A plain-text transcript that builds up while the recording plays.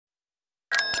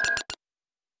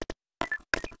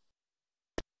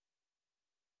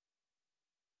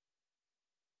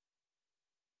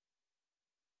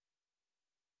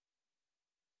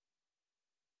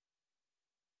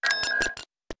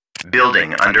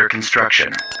Building under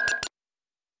construction.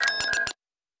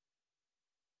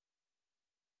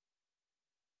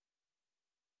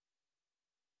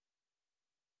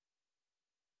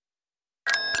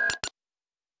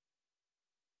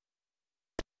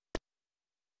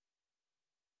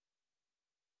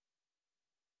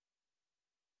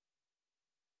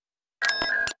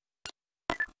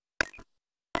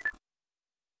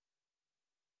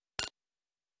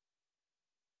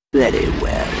 Very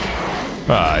well.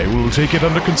 I will take it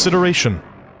under consideration.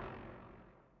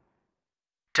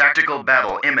 Tactical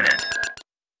battle imminent.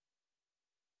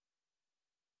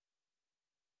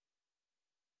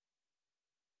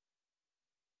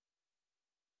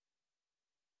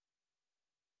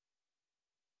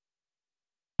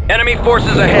 Enemy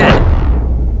forces ahead!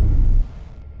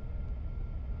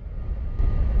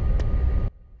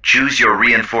 Choose your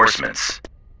reinforcements.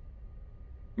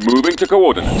 Moving to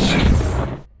coordinates.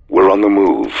 We're on the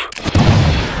move.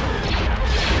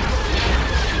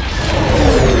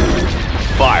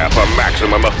 Fire for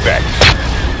maximum effect.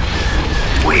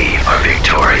 We are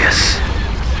victorious.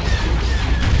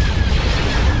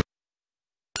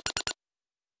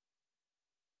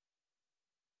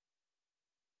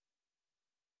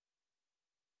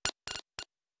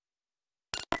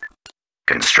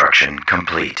 Construction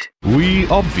complete. We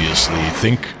obviously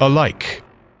think alike.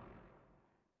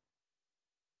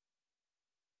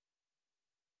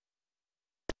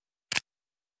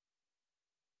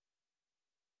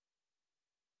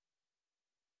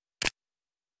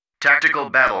 Tactical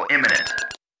battle imminent.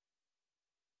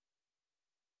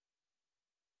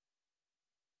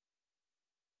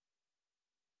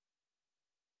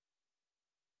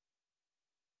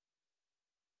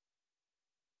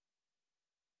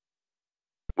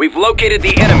 We've located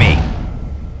the enemy!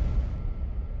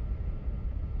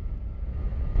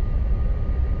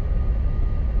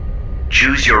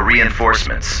 Choose your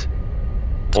reinforcements.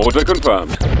 Order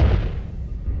confirmed.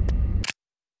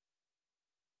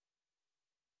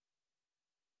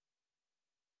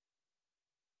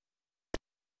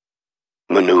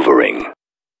 Maneuvering.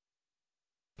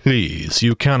 Please,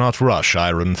 you cannot rush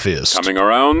Iron Fist. Coming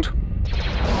around.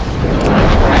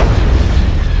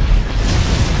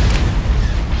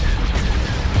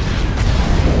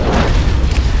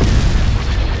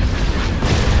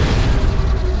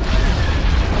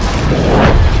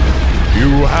 You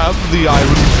have the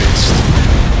Iron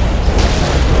Fist.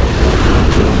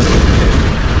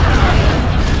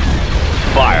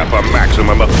 Fire for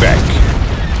maximum effect.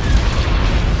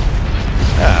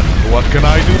 And what can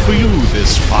I do for you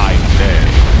this fine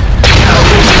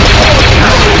day?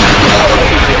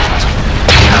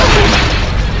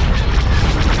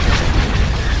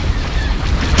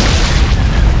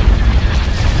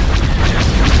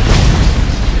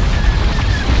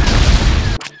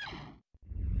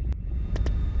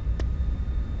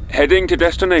 Heading to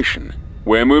destination.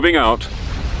 We're moving out.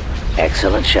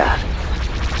 Excellent shot.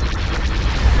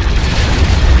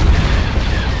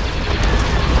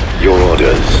 Your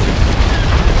orders.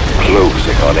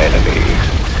 Closing on enemy.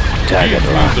 Target Give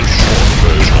me locked. the short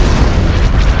version.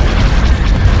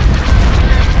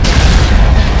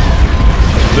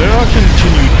 Their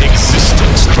continued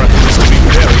existence threatens to be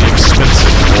very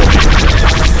expensive for me.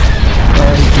 I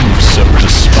do so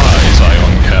despise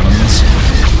ion cannons.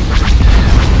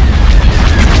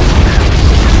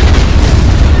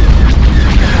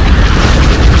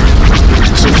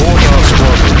 Support our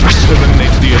squadrons.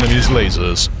 Eliminate the enemy's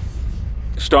lasers.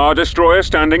 Star Destroyer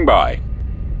standing by.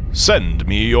 Send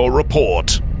me your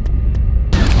report.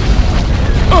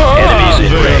 Enemies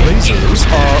in Their range. lasers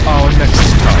are our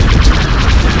next target.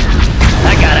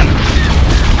 I got him!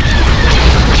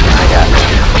 I got it.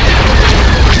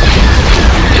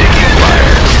 Taking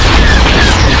fire.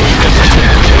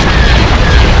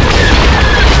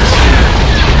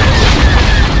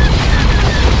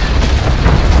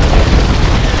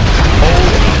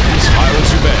 As far as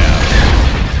you bear.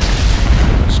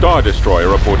 Star Destroyer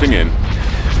reporting in.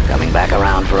 Coming back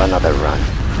around for another run.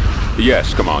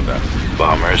 Yes, Commander.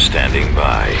 Bomber standing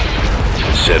by.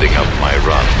 Setting up my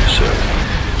run, sir.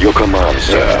 Your command,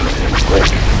 sir. Quick.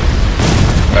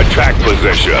 Attack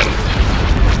position.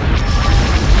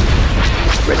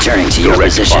 Returning to your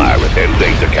Direct position. fire and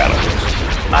laser cannons.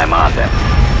 I'm on them.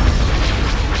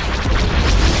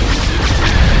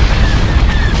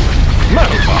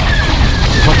 Malva,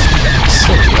 what's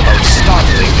silly about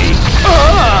startling me?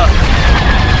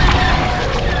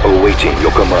 Awaiting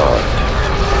your command.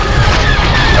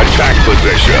 Attack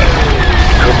position.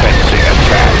 Commencing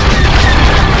attack.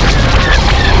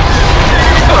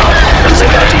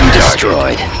 Team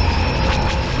destroyed.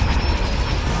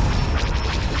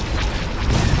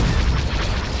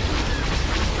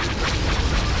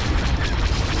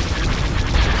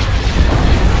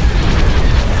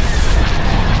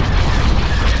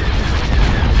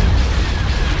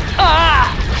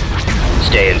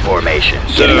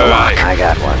 Getting a lock. I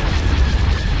got one.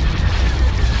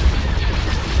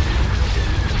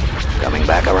 Coming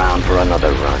back around for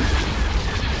another run.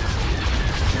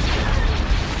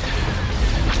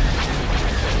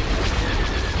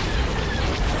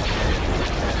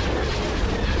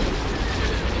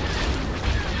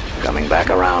 Coming back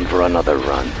around for another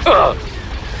run.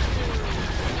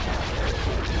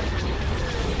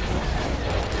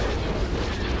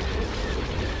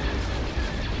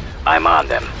 I'm on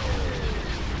them.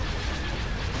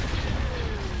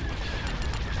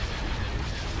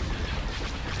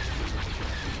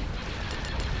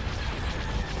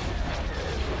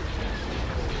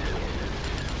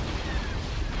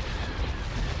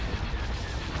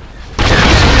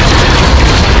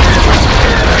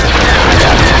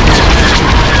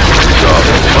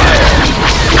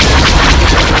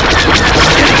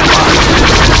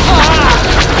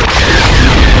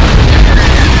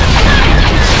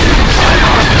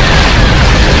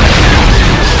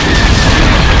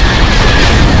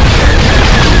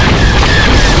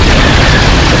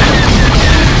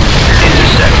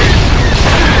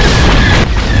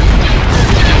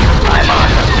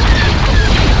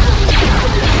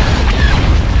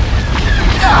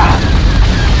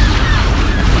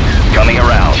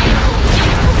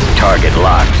 Target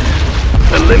locked.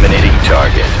 Eliminating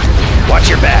target. Watch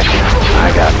your back.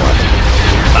 I got one.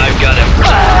 I've got him.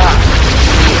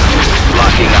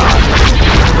 Locking on.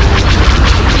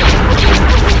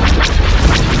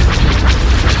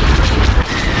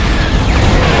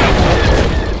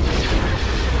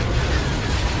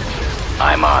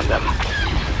 I'm on them.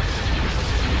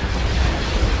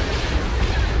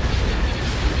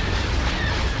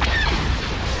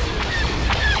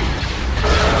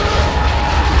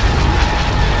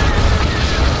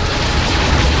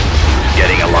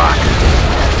 Getting a lock.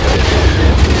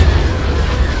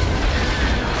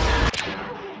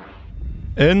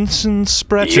 Ensign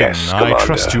Spretton, Yes, I Commander.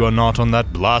 trust you are not on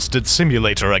that blasted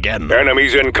simulator again.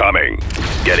 Enemies incoming.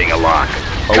 Getting a lock.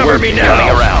 Cover me now.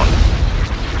 Coming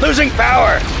around. Losing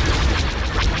power.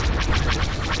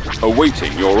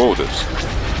 Awaiting your orders.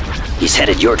 He's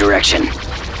headed your direction.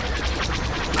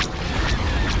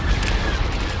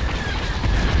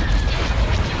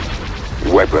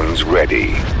 Weapons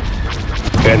ready.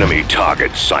 Enemy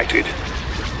target sighted.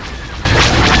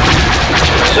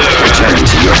 Returning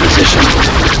to your position.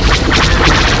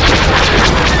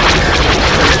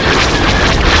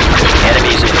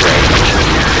 Enemies in range.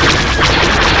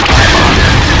 I'm on.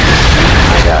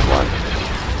 I got one.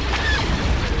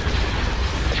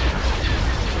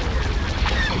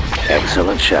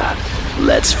 Excellent shot.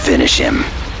 Let's finish him.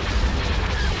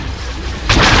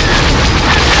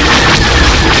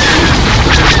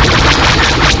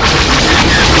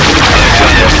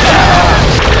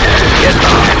 Get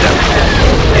behind them.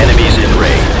 Enemies in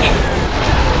range.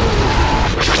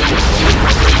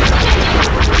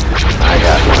 I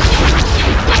got one.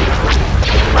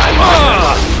 I'm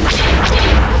on.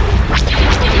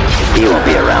 He won't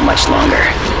be around much longer.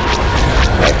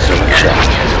 Excellent shot.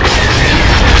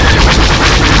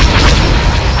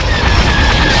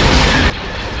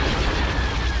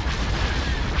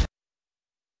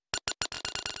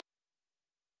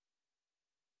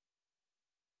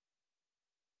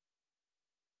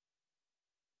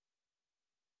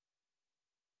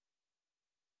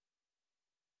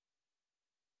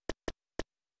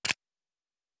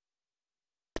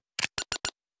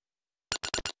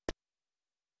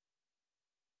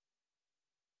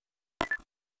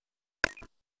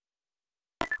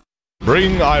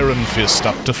 Bring Iron Fist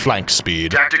up to flank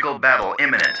speed. Tactical battle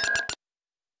imminent.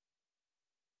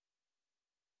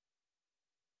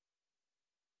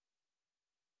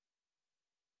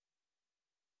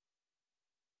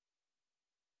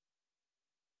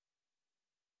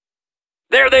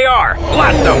 There they are!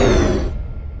 Blast them!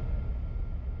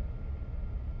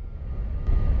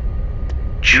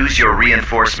 Choose your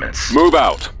reinforcements. Move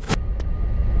out.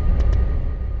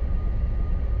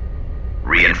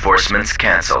 Reinforcements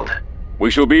cancelled. We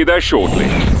shall be there shortly.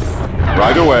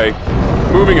 Right away.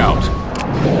 Moving out.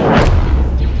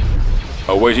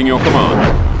 Awaiting your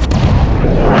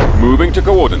command. Moving to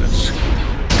coordinates.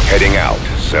 Heading out,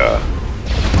 sir.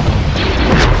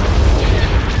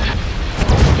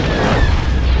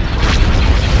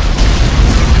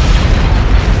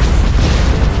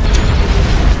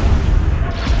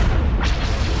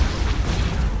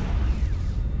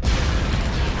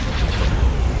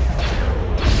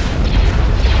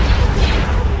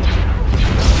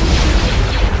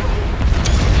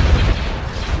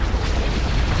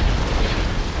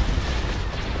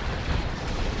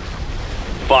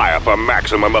 Fire for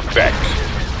maximum effect.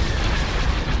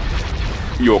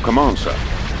 Your command, sir.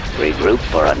 Regroup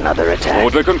for another attack.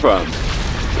 Order confirmed.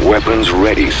 Weapons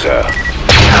ready, sir.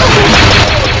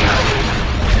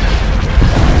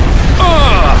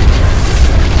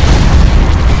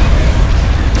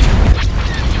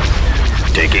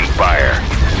 Taking fire.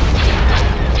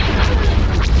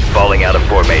 Falling out of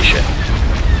formation.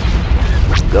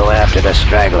 Go after the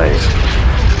stragglers.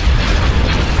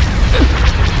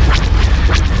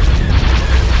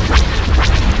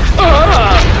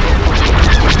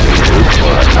 Regroup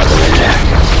for another attack.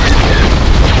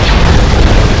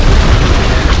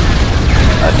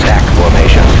 Attack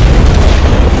formation.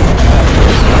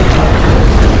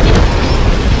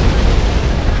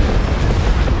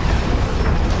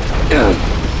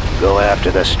 Go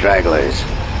after the stragglers.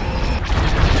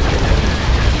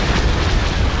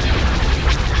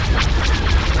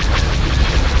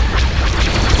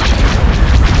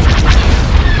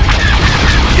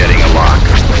 Getting a lock.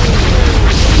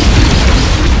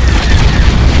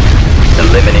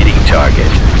 Eliminating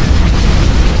target.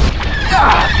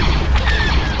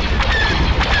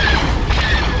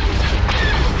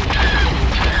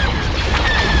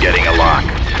 Getting a lock.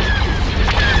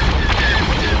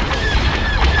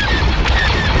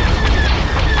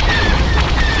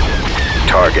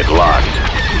 Target locked.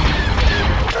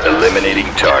 Eliminating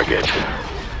target.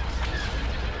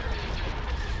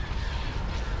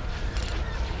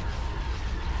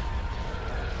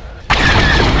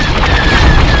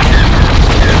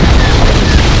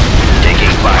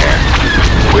 Taking fire.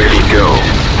 Where'd he go?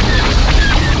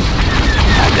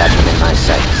 I got them in my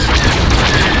sights.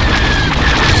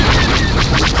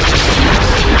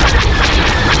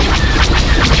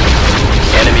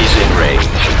 Enemies in range.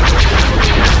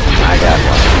 I got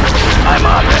one. I'm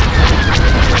on them.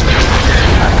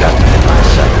 I've got them in my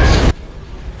sights.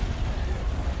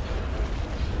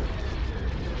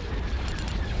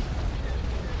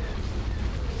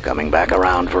 Coming back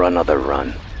around for another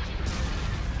run.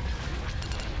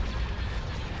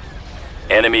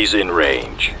 Enemies in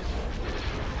range.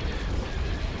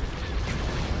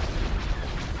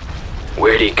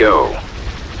 Where'd he go?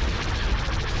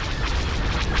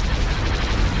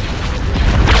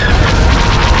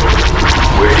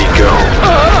 Where'd he go?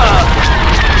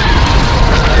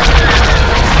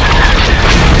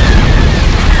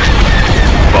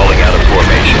 Falling out of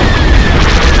formation.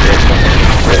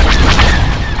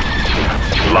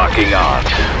 Locking on.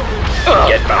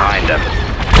 Get behind him.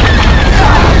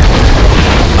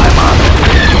 I'm on him.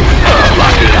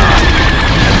 Locking on.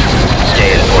 Stay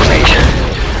in formation.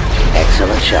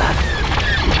 Excellent shot.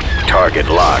 Target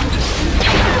locked.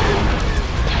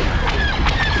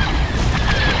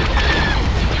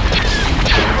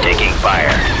 Taking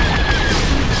fire.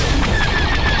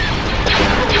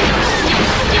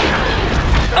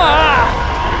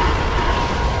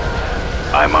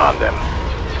 I'm on them.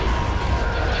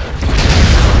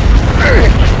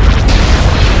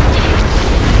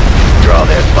 Draw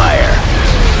their fire.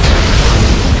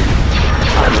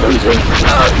 I'm losing.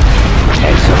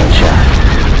 Excellent shot.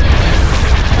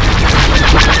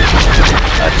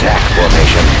 Attack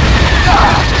formation.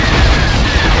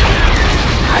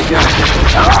 I got it.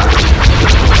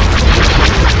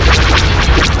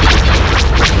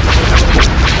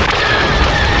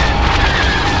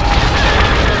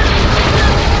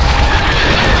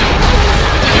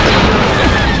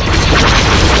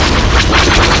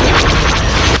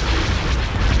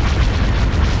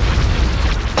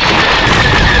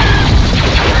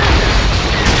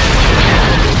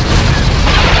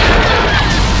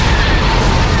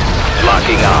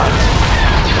 Locking on.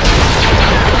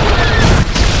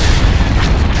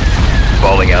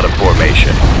 Falling out of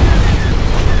formation.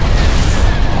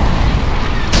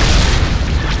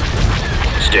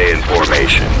 Stay in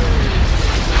formation.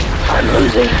 I'm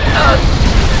losing.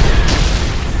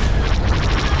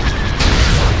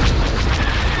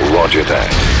 Roger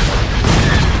that.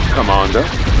 Commander,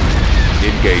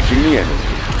 engaging the enemy.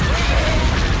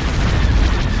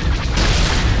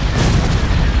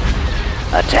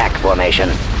 Attack formation.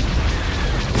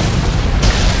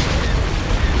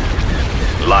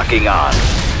 Locking on.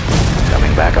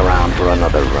 Coming back around for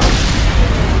another run.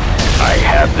 I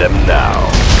have them now.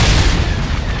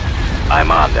 I'm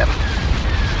on them.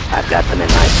 I've got them in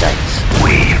my sights.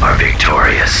 We are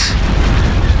victorious.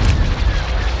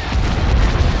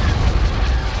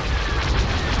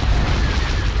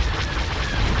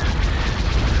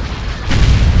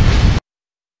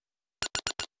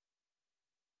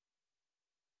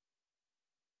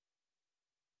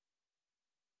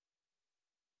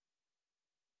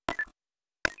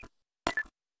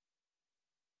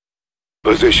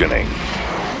 Positioning.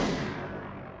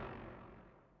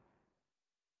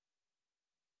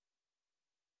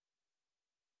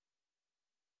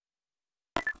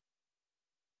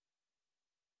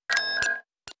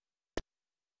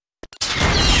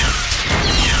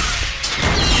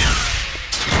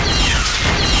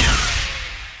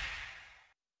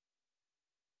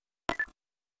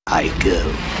 I go.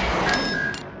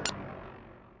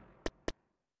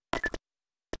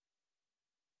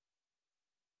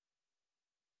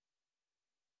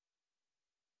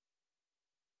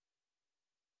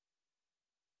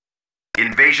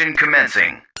 Invasion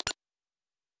commencing.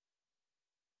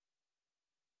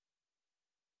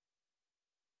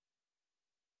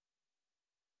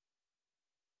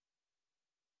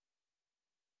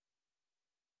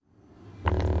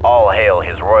 All hail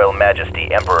His Royal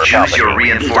Majesty Emperor Choose your Palpatine.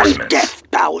 reinforcements. Death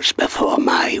bows before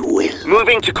my will.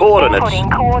 Moving to coordinates.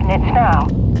 Inputting coordinates now.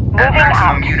 Moving At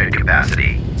maximum out. unit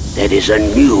capacity. There is a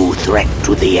new threat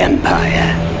to the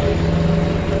Empire.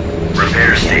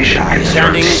 Repair station I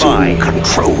Standing construction. by.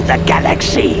 control the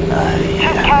galaxy. Troop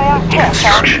carrier here, sir.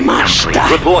 Construction Master.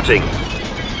 complete. Reporting.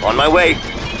 On my way.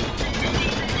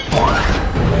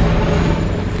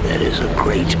 There is a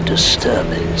great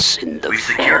disturbance in the We've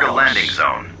secured a force. landing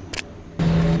zone.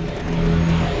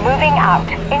 Moving out.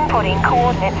 Inputting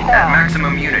coordinates At now.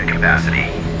 maximum unit capacity.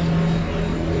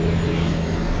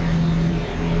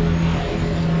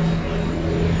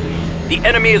 The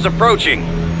enemy is approaching.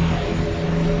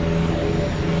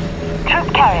 Troop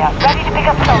carrier ready to pick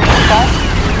up soldiers, sir.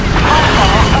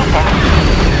 Console open.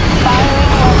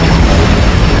 Firing weapon.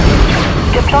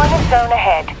 Deployment zone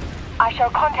ahead. I shall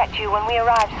contact you when we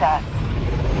arrive, sir.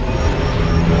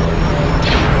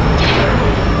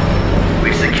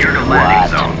 We've secured a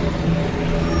landing zone.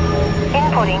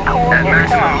 Inputting At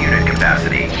coordinates maximum now. unit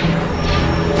capacity.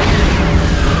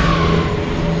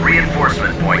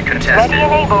 Reinforcement point Ready contested.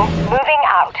 and able. Moving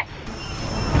out.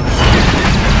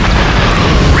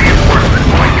 Reinforcement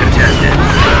point contested.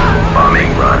 Bombing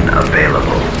run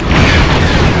available.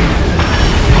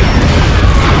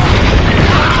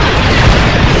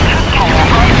 Troop carrier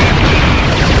on.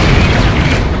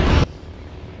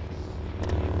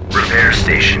 Repair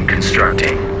station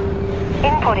constructing.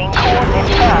 Inputting coordinates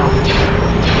now.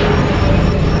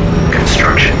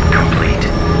 Construction complete.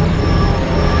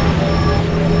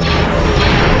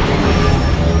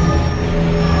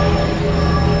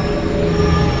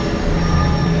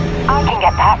 I can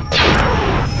get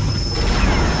that.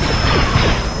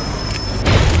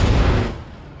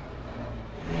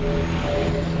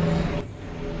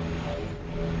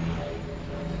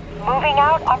 Moving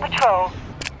out on patrol.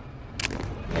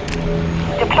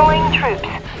 Deploying troops.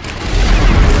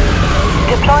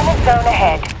 Deployment zone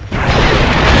ahead.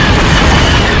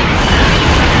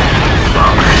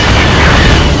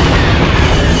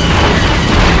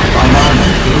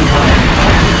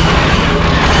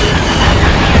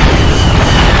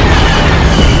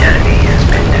 The enemy has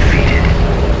been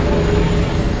defeated.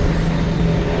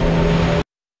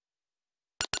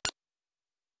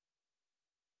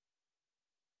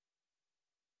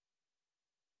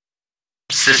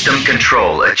 System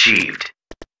control achieved.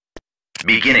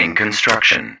 Beginning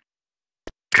construction.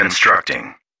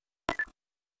 Constructing.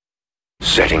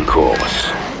 Setting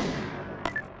course.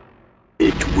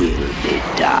 It will be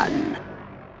done.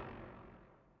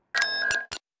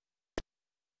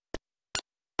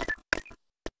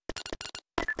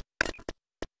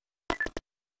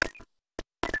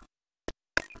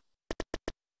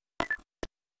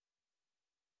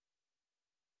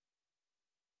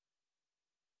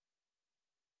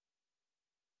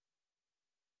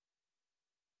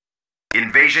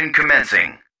 Invasion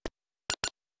commencing.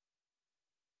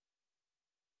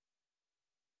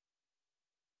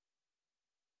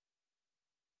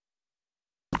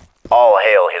 All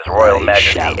hail His Royal I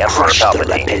Majesty shall Emperor crush the Palpatine.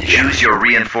 rebellion. Choose your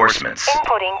reinforcements.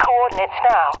 Inputting coordinates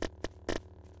now.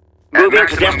 At Moving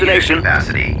to maximum unit destination.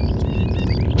 capacity.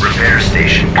 Repair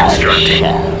station I constructing.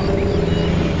 shall.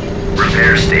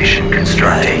 Repair station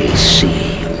constructing. I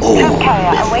see all Troop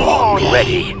carrier awaiting before orders. me.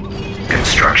 Ready.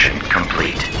 Construction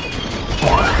complete.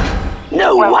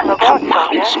 No Welcome one aboard,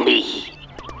 commands soldier. me.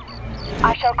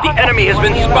 I shall The contact enemy you has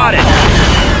when been we arrive. spotted.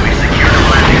 We secured a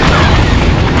landing zone.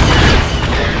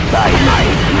 By my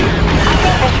will. I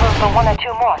think there's room for one or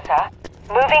two more, sir.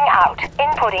 Moving out.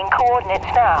 Inputting coordinates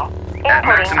now. At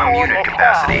Inputting maximum unit coordinates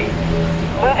capacity.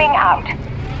 now. Moving out.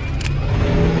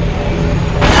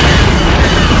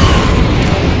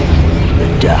 The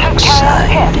dark Troop carrier side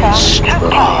here, is sir.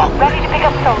 Troop carrier strong. ready to pick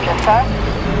up soldiers, sir.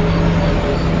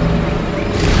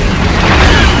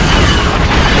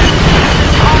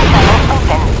 Console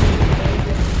open.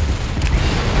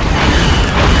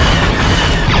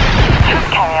 Troop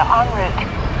carrier en route.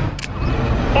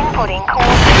 Inputting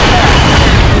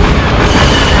coordinates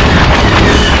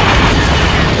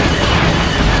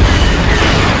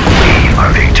We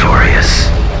are victorious.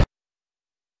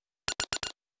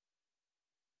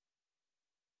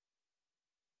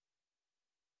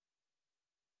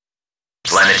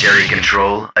 Planetary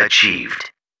control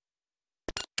achieved.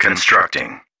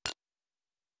 Constructing.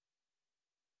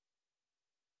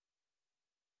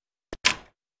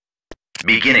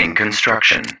 Beginning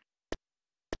construction.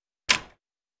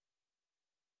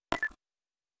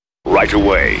 Right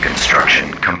away.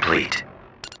 Construction complete.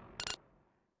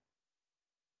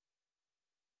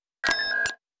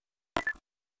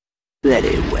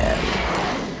 Very well.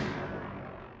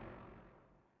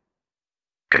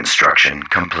 Construction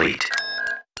complete.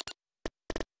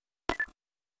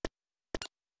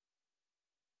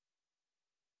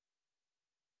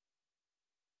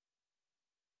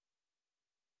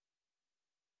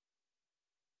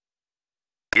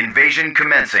 Invasion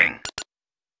commencing.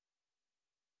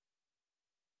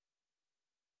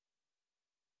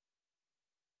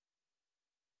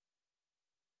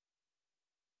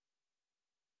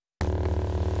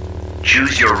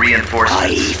 Choose your I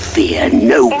reinforcements. fear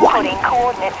no one. Inputting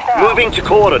coordinates now. Moving to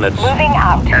coordinates. Moving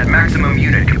out. At maximum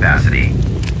unit capacity.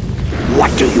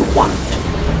 What do you want?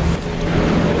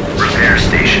 Repair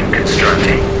station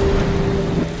constructing.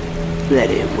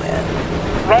 Very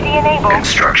well. Ready and able.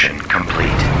 Construction complete.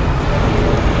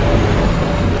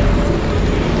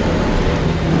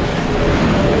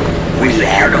 We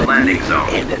secured a landing zone.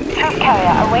 Enemy. Troop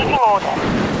carrier awaiting orders.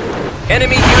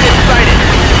 Enemy unit sighted.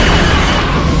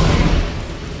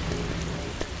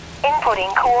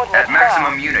 Inputting coordinates At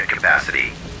maximum unit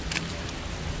capacity.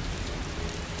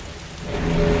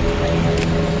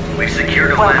 We've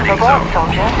secured a now. Welcome landing aboard, zone.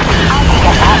 soldiers. I can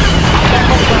get that.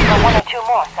 There's room for one or two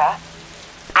more, sir.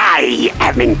 I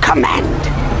am in command.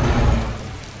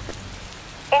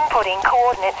 Inputting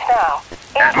coordinates now.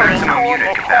 At Inputting maximum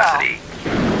unit coordinates capacity. now.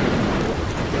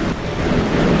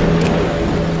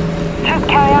 Troop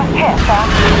carrier here, sir.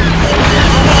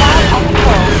 Moving out on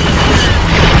patrol.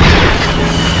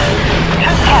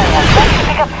 Troop carrier, ready to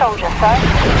pick up soldiers, sir.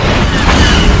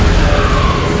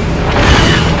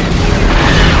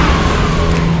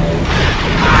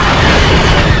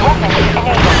 Weapons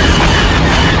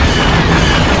enabled.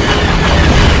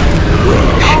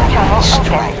 Hull channel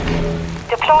open.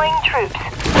 Deploying troops.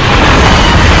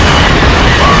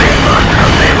 Bombing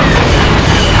unavailable.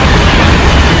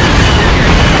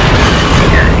 The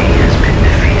enemy has been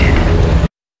defeated.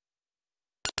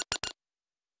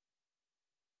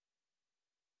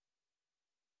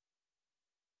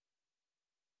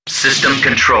 System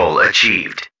control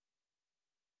achieved.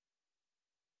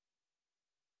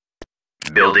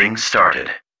 Building started.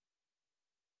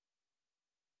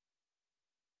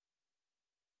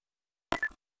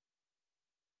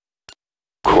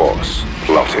 Course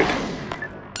plotted.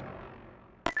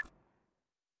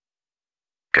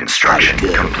 Construction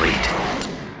complete.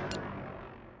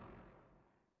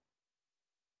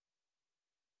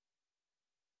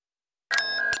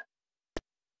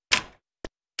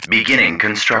 Beginning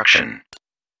construction.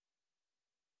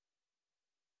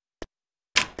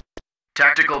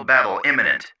 Tactical battle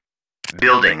imminent.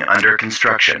 Building under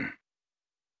construction.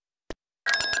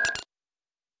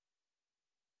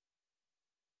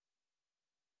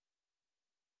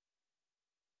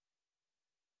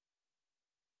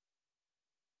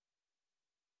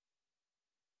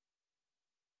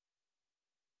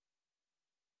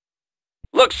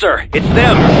 Look, sir, it's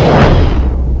them.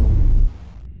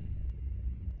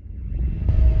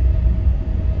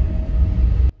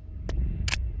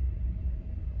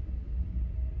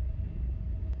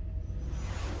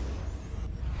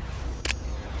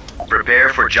 Prepare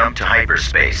for jump to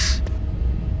hyperspace.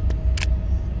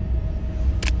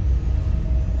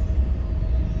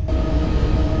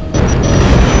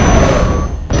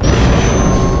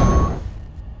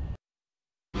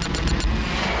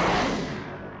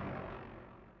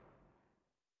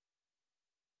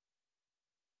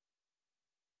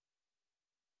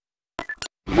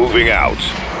 Moving out.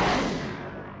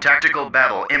 Tactical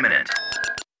battle imminent.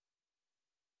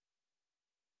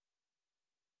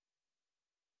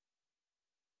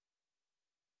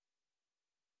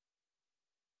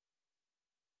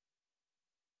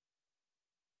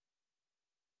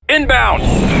 Inbound!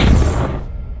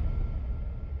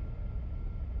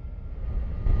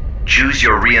 Choose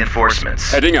your reinforcements.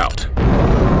 Heading out.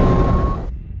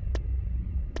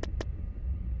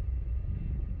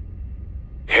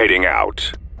 Heading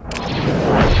out.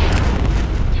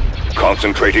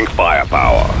 Concentrating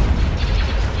firepower.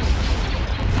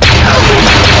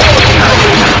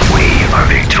 We are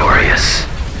victorious.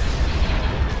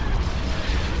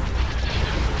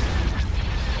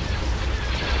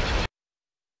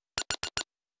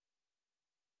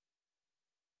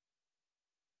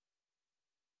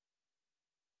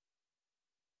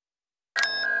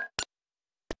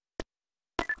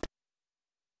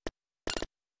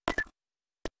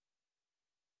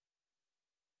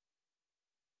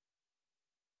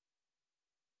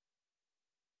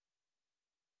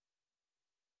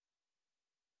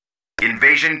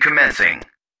 Invasion commencing.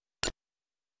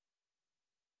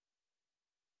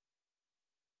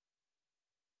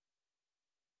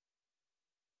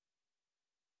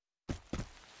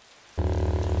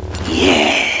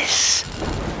 Yes.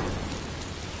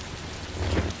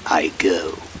 I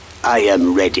go. I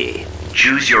am ready.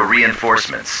 Choose your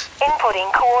reinforcements.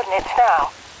 Inputting coordinates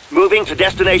now. Moving to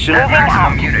destination. Moving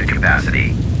Maximum out. unit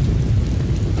capacity.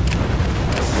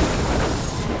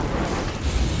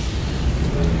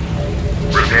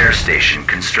 Repair station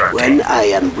constructing. When I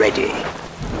am ready.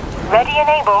 Ready and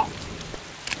able.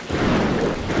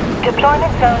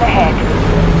 Deployment zone ahead.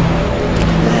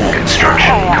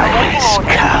 Construction Awaiting Has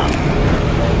orders. come.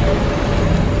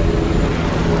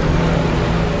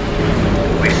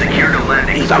 We've secured a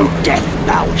landing Even zone. death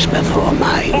bows before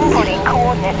my will. Inputting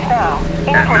coordinates now.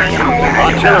 Inputting Admiral.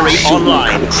 coordinates. Artillery See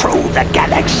online. control the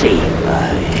galaxy.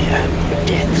 I am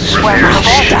death's Repair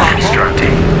station master.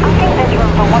 constructing. I think there's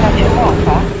room for one or two more,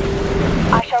 sir.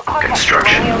 I shall contact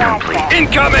Construction you when we arrive complete. there.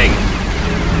 Incoming!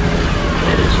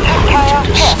 Carry out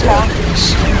here, sir.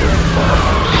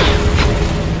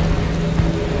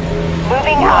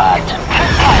 Moving out.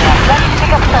 Troop carrier, ready to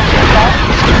pick up soldiers,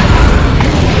 sir.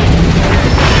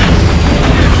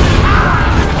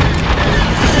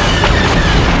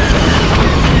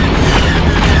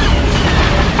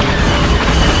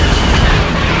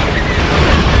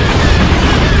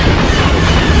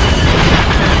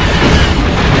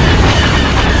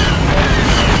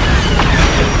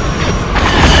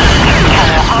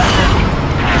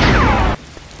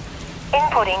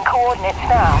 Inputting coordinates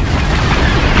now.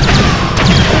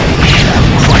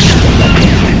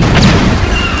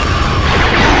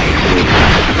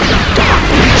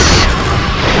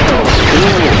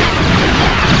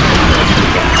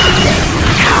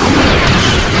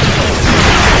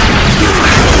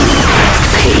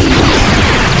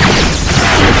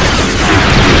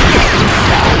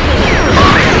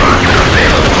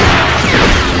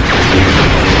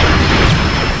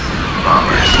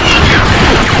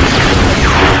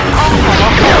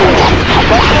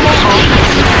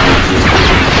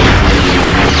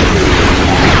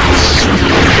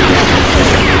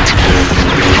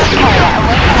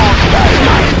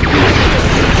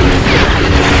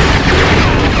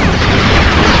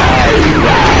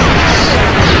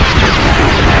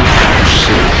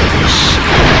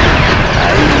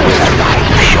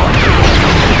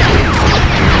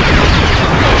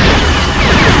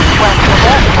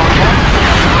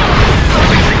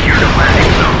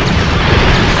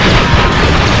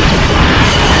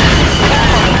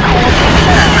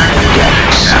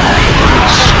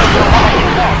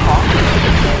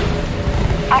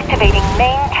 Activating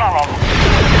main cannon.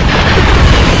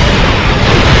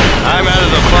 I'm out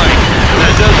of the fight.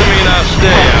 That doesn't mean I'll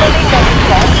stay out. Fully ready,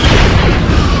 sir.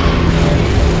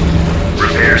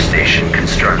 Repair station Troop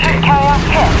constructing. carrier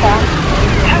here, sir.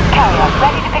 Troop carrier,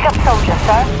 ready to pick up soldiers,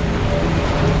 sir.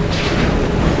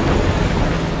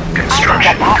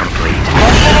 Construction complete.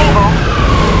 Ready and able.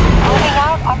 Moving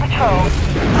out on patrol.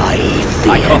 I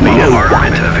fear Copy. no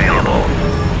Armament one. available.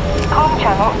 Com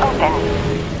channel open.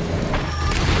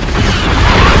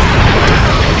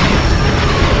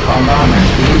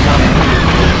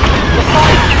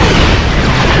 Deploying troops.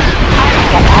 I can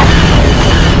get that.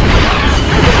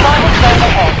 Deployment zone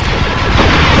ahead.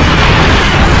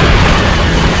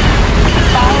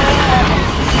 Firing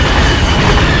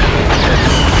weapons.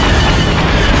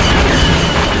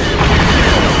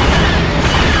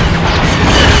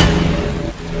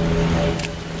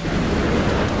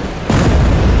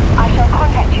 I shall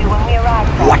contact you when we arrive,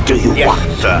 sir. What do you want?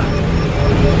 Yes, sir.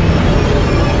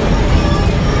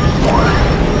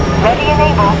 Ready and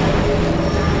able.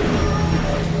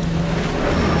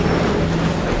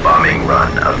 Bombing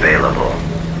run available.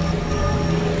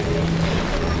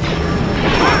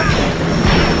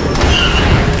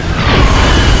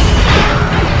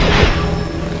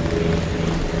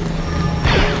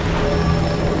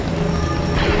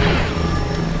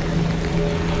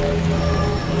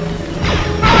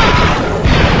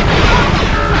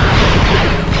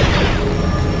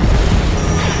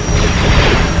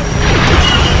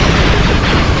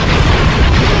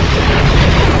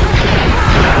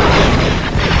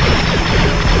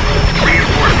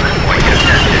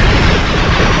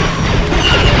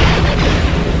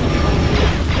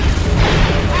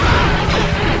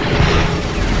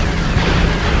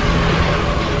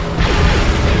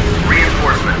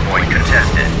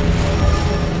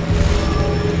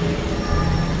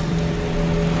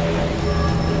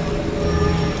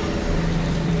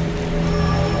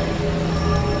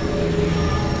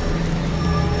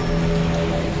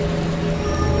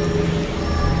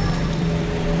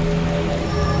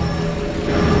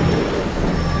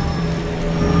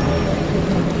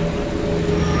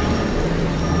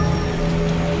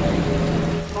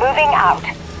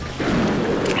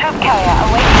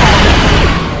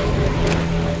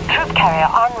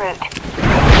 route.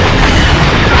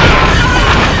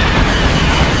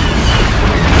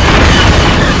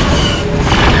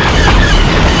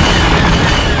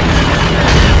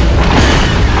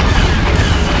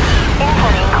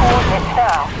 Inputting coordinates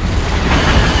now.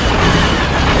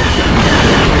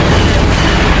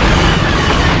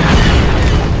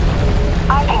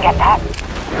 I can get that.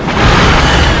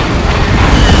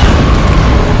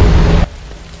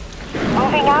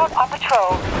 Moving out on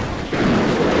patrol.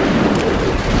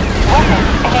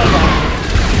 Weapons enabled.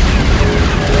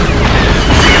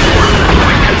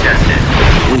 Point contested.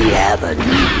 We have a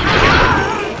new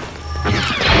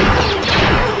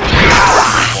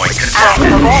Point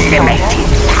contested.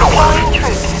 Deploying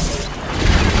troops.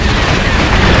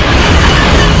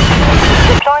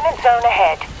 Deployment zone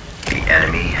ahead. The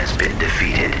enemy has been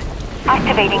defeated.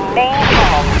 Activating main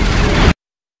comm.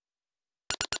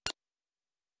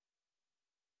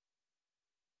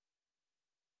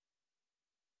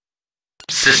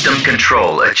 System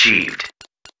control achieved.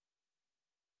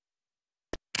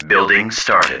 Building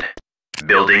started.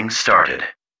 Building started.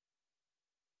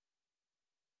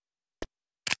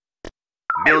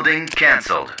 Building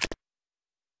cancelled.